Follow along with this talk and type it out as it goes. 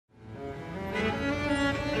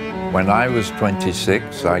When I was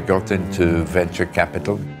 26, I got into venture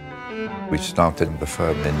capital. We started the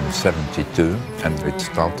firm in '72, and it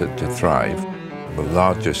started to thrive. The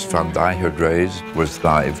largest fund I had raised was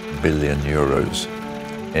 5 billion euros.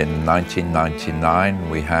 In 1999,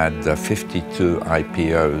 we had 52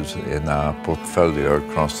 IPOs in our portfolio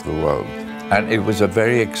across the world. And it was a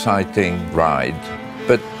very exciting ride,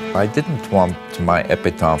 but I didn't want my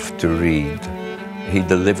epitaph to read, "He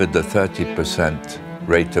delivered a 30%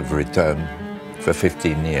 rate of return for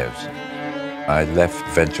 15 years." I left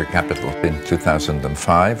venture capital in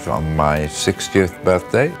 2005 on my 60th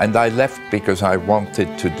birthday, and I left because I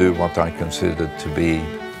wanted to do what I considered to be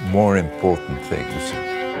more important things.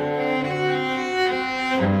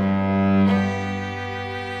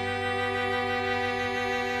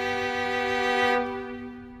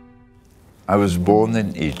 I was born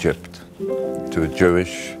in Egypt to a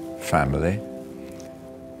Jewish family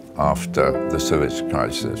after the Suez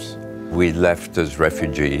Crisis. We left as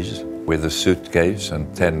refugees with a suitcase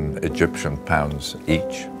and 10 Egyptian pounds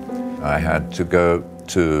each. I had to go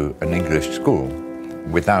to an English school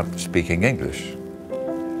without speaking English.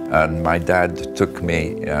 And my dad took me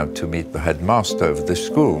to meet the headmaster of the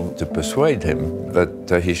school to persuade him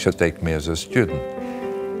that he should take me as a student.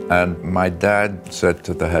 And my dad said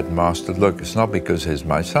to the headmaster, "Look, it's not because he's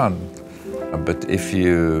my son, but if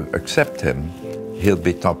you accept him, he'll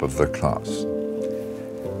be top of the class."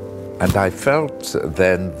 And I felt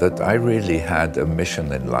then that I really had a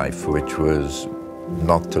mission in life, which was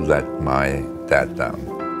not to let my dad down.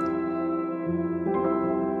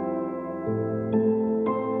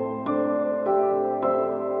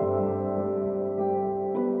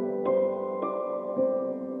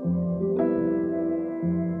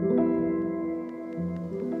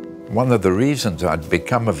 One of the reasons I'd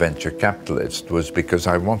become a venture capitalist was because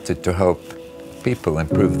I wanted to help people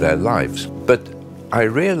improve their lives. But I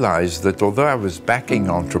realized that although I was backing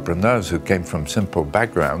entrepreneurs who came from simple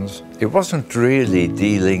backgrounds, it wasn't really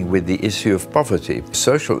dealing with the issue of poverty.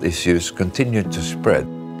 Social issues continued to spread.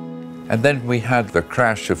 And then we had the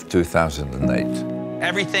crash of 2008.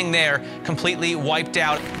 Everything there completely wiped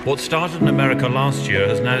out. What started in America last year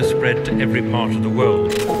has now spread to every part of the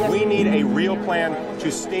world. We need a real plan to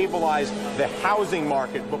stabilize the housing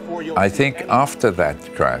market before you... I think after that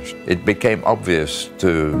crash, it became obvious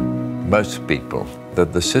to most people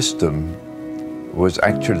that the system was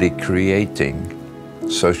actually creating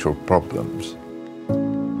social problems.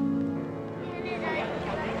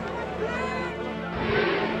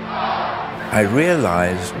 I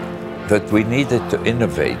realized that we needed to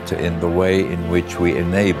innovate in the way in which we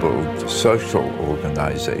enabled social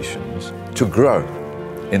organizations to grow,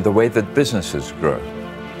 in the way that businesses grow.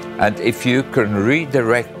 And if you can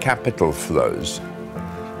redirect capital flows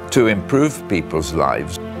to improve people's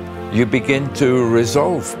lives, you begin to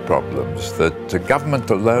resolve problems that the government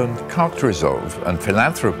alone can't resolve, and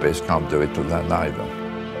philanthropists can't do it alone either.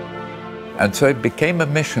 And so it became a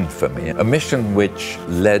mission for me, a mission which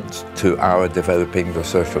led to our developing the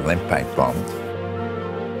social impact bond.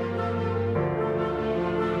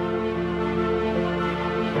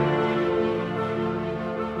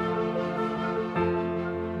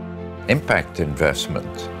 Impact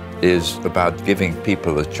investment is about giving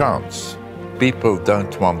people a chance. People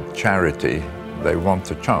don't want charity, they want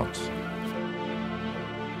a chance.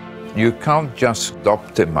 You can't just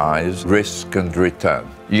optimize risk and return.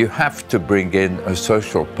 You have to bring in a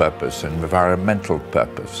social purpose, an environmental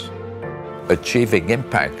purpose. Achieving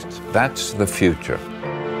impact, that's the future.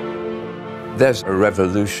 There's a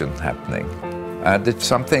revolution happening, and it's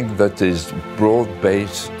something that is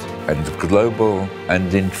broad-based and global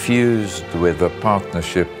and infused with a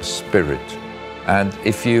partnership spirit. And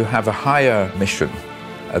if you have a higher mission,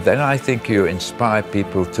 then I think you inspire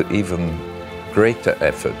people to even greater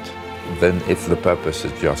effort than if the purpose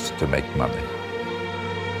is just to make money.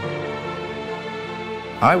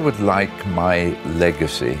 I would like my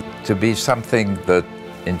legacy to be something that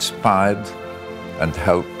inspired and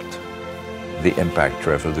helped the impact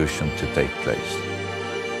revolution to take place.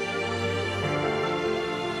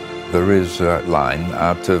 There is a line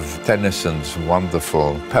out of Tennyson's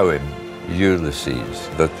wonderful poem, Ulysses,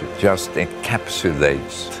 that just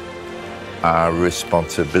encapsulates our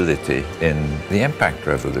responsibility in the impact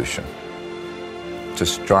revolution. To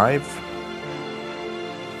strive,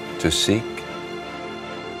 to seek,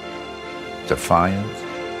 to find,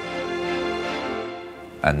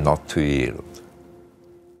 and not to yield.